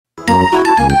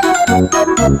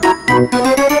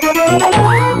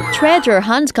Treasure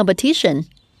hunt competition.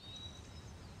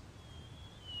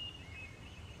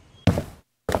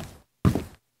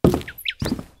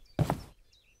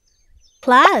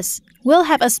 Class, we'll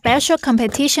have a special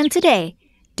competition today.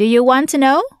 Do you want to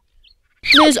know?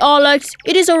 Miss Alex,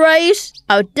 it is a race.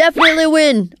 I'll definitely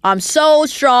win. I'm so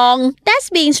strong. Does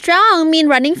being strong mean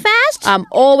running fast? I'm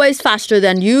always faster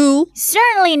than you.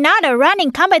 Certainly not a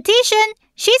running competition.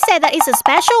 She said that it's a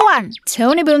special one.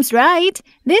 Tonny Boom's right.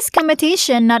 This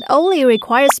competition not only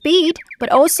requires speed,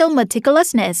 but also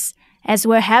meticulousness, as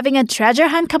we're having a treasure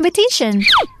hunt competition.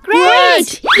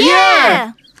 Great!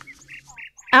 Yeah!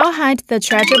 I'll hide the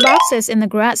treasure boxes in the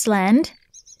grassland.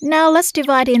 Now let's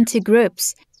divide into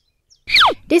groups.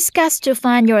 Discuss to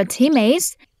find your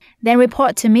teammates, then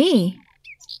report to me.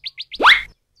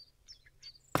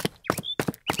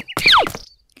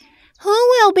 Who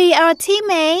will be our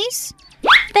teammates?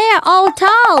 They are all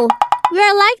tall.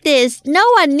 We're like this. No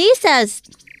one needs us.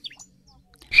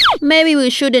 Maybe we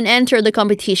shouldn't enter the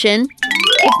competition.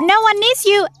 If no one needs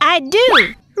you, I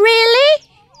do. Really?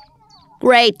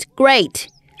 Great, great.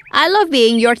 I love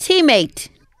being your teammate.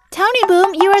 Tonny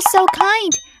Boom, you are so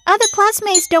kind. Other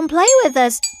classmates don't play with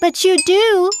us, but you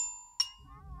do.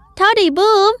 Tonny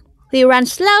Boom, we run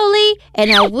slowly and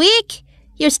are weak.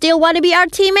 You still want to be our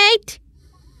teammate?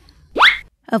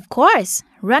 Of course,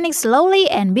 running slowly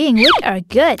and being weak are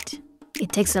good.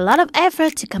 It takes a lot of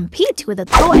effort to compete with a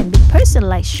tall and big person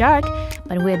like Shark,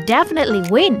 but we'll definitely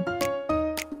win.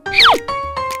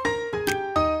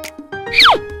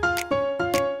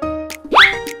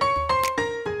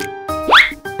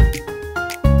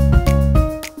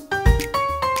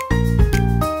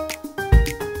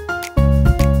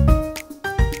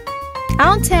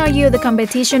 I'll tell you the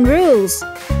competition rules.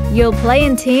 You'll play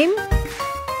in team.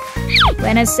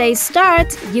 When I say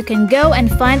start, you can go and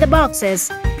find the boxes.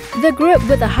 The group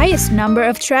with the highest number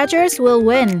of treasures will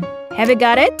win. Have you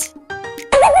got it?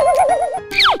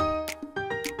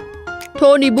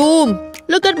 Tonny Boom,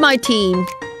 look at my team.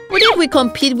 What if we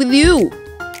compete with you?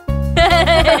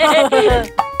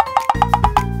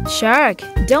 Shark,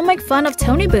 don't make fun of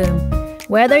Tonny Boom.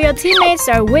 Whether your teammates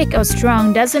are weak or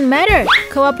strong doesn't matter.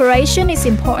 Cooperation is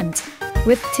important.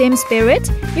 With team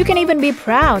spirit, you can even be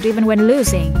proud even when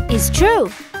losing. It's true.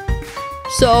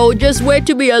 So just wait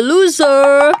to be a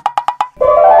loser.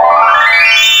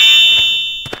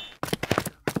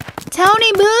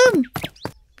 Tonny Boom,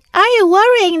 are you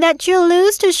worrying that you'll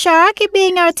lose to Shark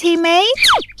being our teammate?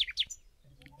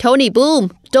 Tonny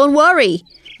Boom, don't worry.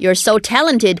 You're so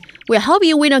talented. We'll help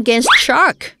you win against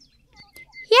Shark.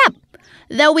 Yep.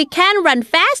 Though we can run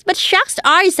fast, but Shark's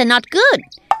eyes are not good.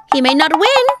 He may not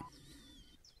win.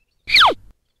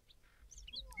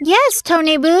 Yes,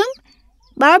 Tonny Boom.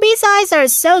 Barbie's eyes are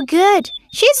so good.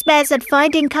 She's best at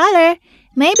finding color.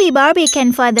 Maybe Barbie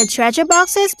can find the treasure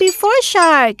boxes before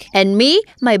Shark. And me,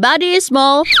 my body is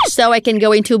small, so I can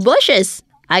go into bushes.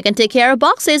 I can take care of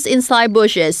boxes inside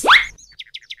bushes.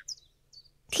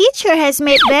 Teacher has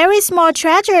made very small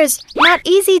treasures, not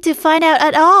easy to find out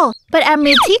at all. But I'm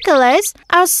meticulous.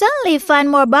 I'll certainly find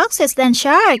more boxes than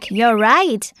Shark. You're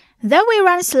right. Though we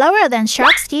run slower than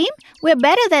Shark's team, we're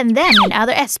better than them in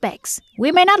other aspects.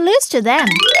 We may not lose to them.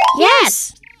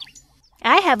 Yes!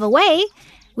 I have a way.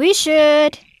 We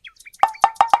should...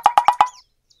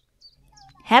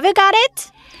 Have you got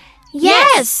it?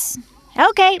 Yes!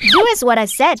 Okay, do as what I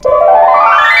said.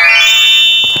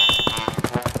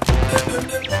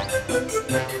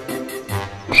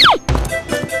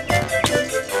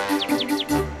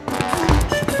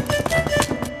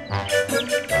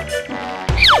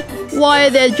 Why are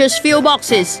there just few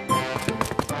boxes?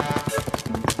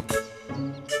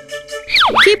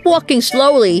 Keep walking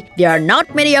slowly. There are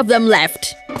not many of them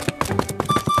left.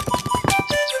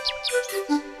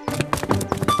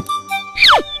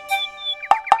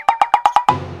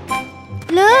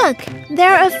 Look,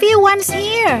 there are a few ones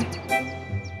here.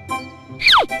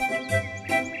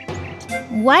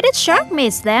 Why did Shark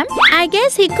miss them? I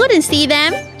guess he couldn't see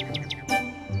them.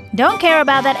 Don't care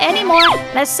about that anymore.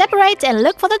 Let's separate and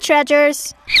look for the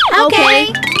treasures.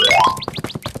 Okay.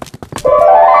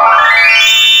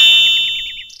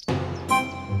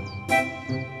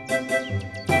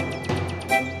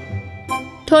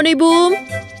 Tonny Boom,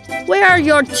 where are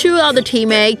your two other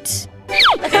teammates?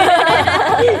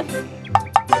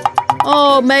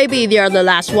 Oh, maybe they are the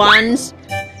last ones.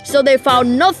 So they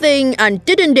found nothing and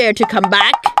didn't dare to come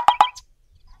back.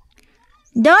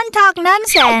 Don't talk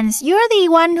nonsense. You're the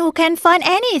one who can't find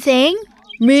anything.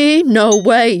 Me? No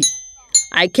way.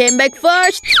 I came back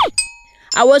first.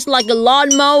 I was like a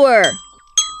lawnmower.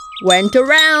 Went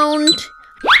around,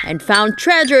 and found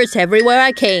treasures everywhere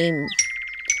I came.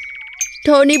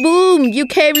 Tonny Boom, you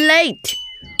came late.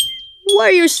 Were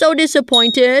you so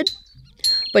disappointed?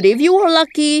 But if you were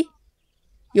lucky,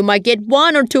 you might get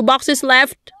 1 or 2 boxes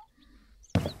left.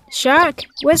 Shark,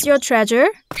 where's your treasure?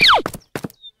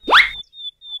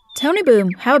 Tonny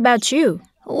Boom, how about you?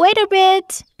 Wait a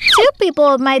bit. 2 people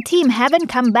on my team haven't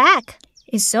come back.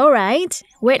 It's alright.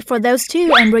 Wait for those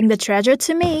 2 and bring the treasure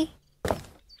to me.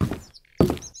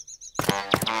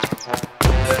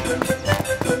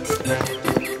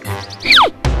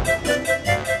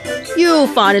 You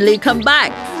finally come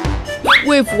back.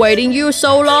 We've waiting you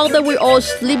so long that we're all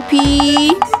sleepy.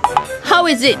 How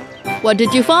is it? What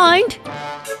did you find?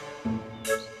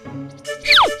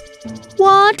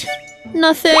 What?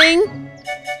 Nothing.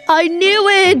 I knew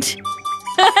it.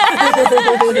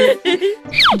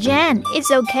 Jen,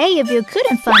 it's okay if you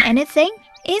couldn't find anything.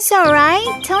 It's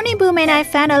alright. Tonny Boom and I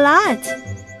found a lot.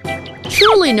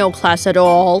 Truly no class at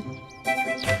all.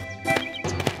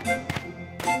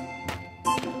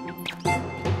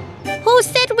 Who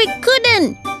said we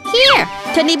couldn't? Here,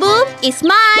 Tonny Boom, it's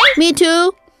mine. Me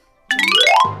too.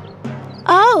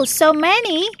 Oh, so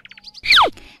many.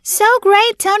 So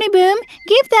great, Tonny Boom.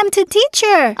 Give them to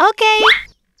teacher. Okay.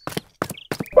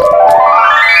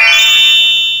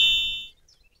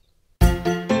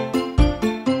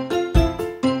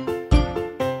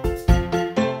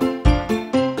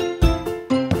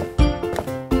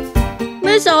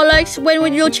 Miss Alex, when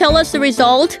will you tell us the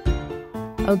result?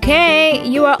 Okay,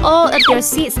 you are all at your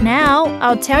seats now.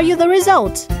 I'll tell you the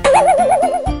result.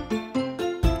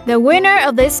 The winner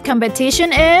of this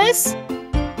competition is...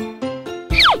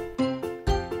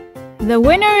 The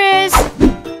winner is...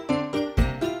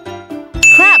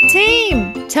 Crab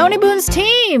Team! Tonny Boom's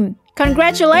team!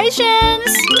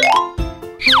 Congratulations!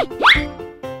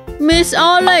 Miss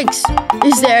Alex,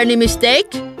 is there any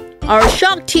mistake? Our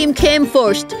shark team came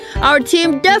first. Our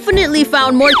team definitely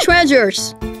found more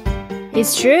treasures.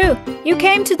 It's true. You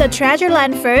came to the treasure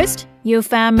land first. You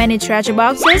found many treasure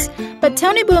boxes, but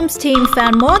Tonny Boom's team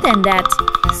found more than that.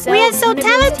 So We are so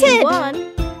Tonny Boom's team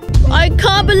talented. won. I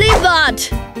can't believe that!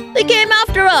 They came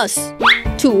after us!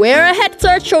 2 ahead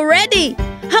search already!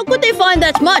 How could they find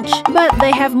that much? But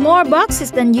they have more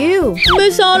boxes than you.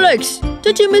 Miss Alex,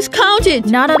 did you miscount it?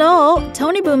 Not at all.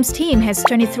 Tonny Boom's team has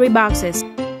 23 boxes.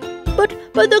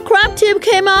 But the crab team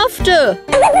came after.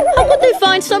 How could they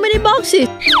find so many boxes?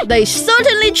 They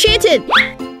certainly cheated.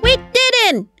 We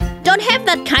didn't. Don't have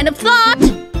that kind of thought.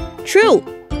 True.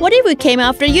 What if we came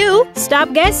after you?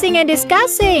 Stop guessing and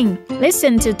discussing.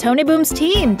 Listen to Tonny Boom's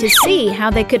team to see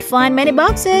how they could find many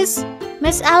boxes.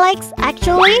 Miss Alex,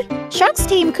 actually, Shark's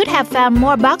team could have found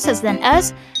more boxes than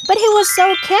us, but he was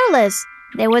so careless.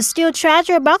 There were still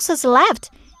treasure boxes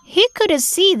left. He couldn't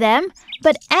see them,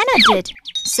 but Anna did.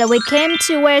 So we came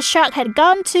to where Shark had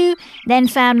gone to, then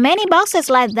found many boxes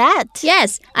like that.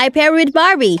 Yes, I paired with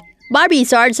Barbie.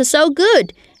 Barbie's arts are so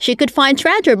good. She could find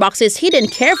treasure boxes hidden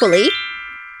carefully.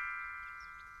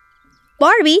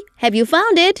 Barbie, have you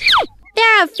found it?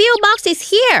 There are a few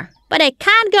boxes here, but I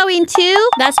can't go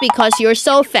into. That's because you're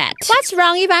so fat. What's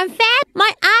wrong if I'm fat?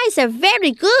 My eyes are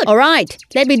very good. All right,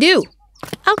 let me do.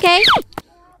 Okay.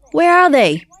 Where are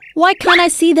they? Why can't I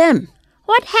see them?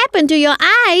 What happened to your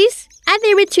eyes? Are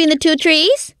they between the 2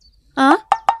 trees? Huh?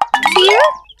 Here?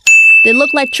 They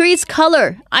look like trees'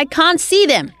 color. I can't see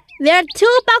them. There are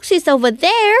 2 boxes over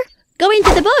there. Go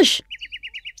into the bush.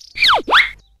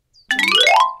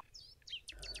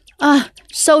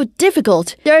 So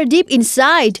difficult. They're deep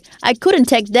inside. I couldn't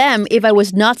take them if I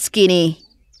was not skinny.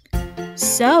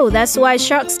 So that's why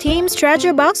Shark's team's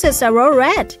treasure boxes are all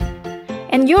red.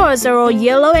 And yours are all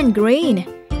yellow and green.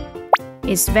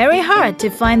 It's very hard to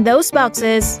find those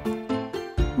boxes.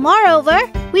 Moreover,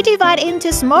 we divide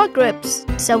into small groups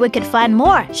so we could find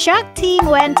more. Shark team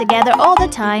went together all the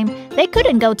time. They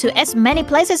couldn't go to as many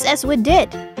places as we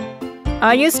did.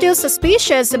 Are you still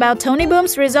suspicious about Tonny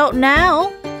Boom's result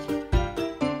now?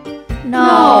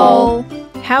 No.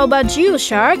 How about you,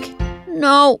 Shark?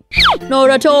 No, not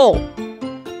at all.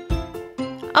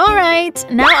 Alright,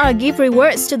 now I'll give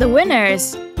rewards to the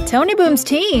winners. Tonny Boom's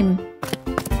team.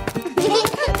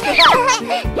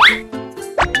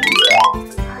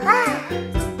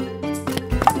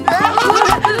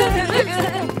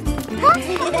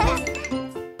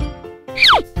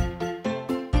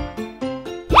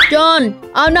 John,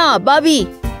 Anna, Bobby,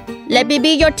 let me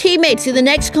be your teammates in the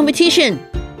next competition.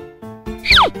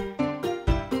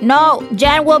 No,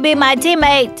 Jan will be my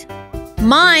teammate.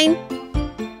 Mine?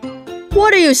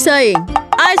 What are you saying?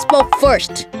 I spoke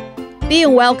first.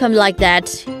 Being welcomed like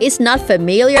that is not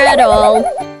familiar at all.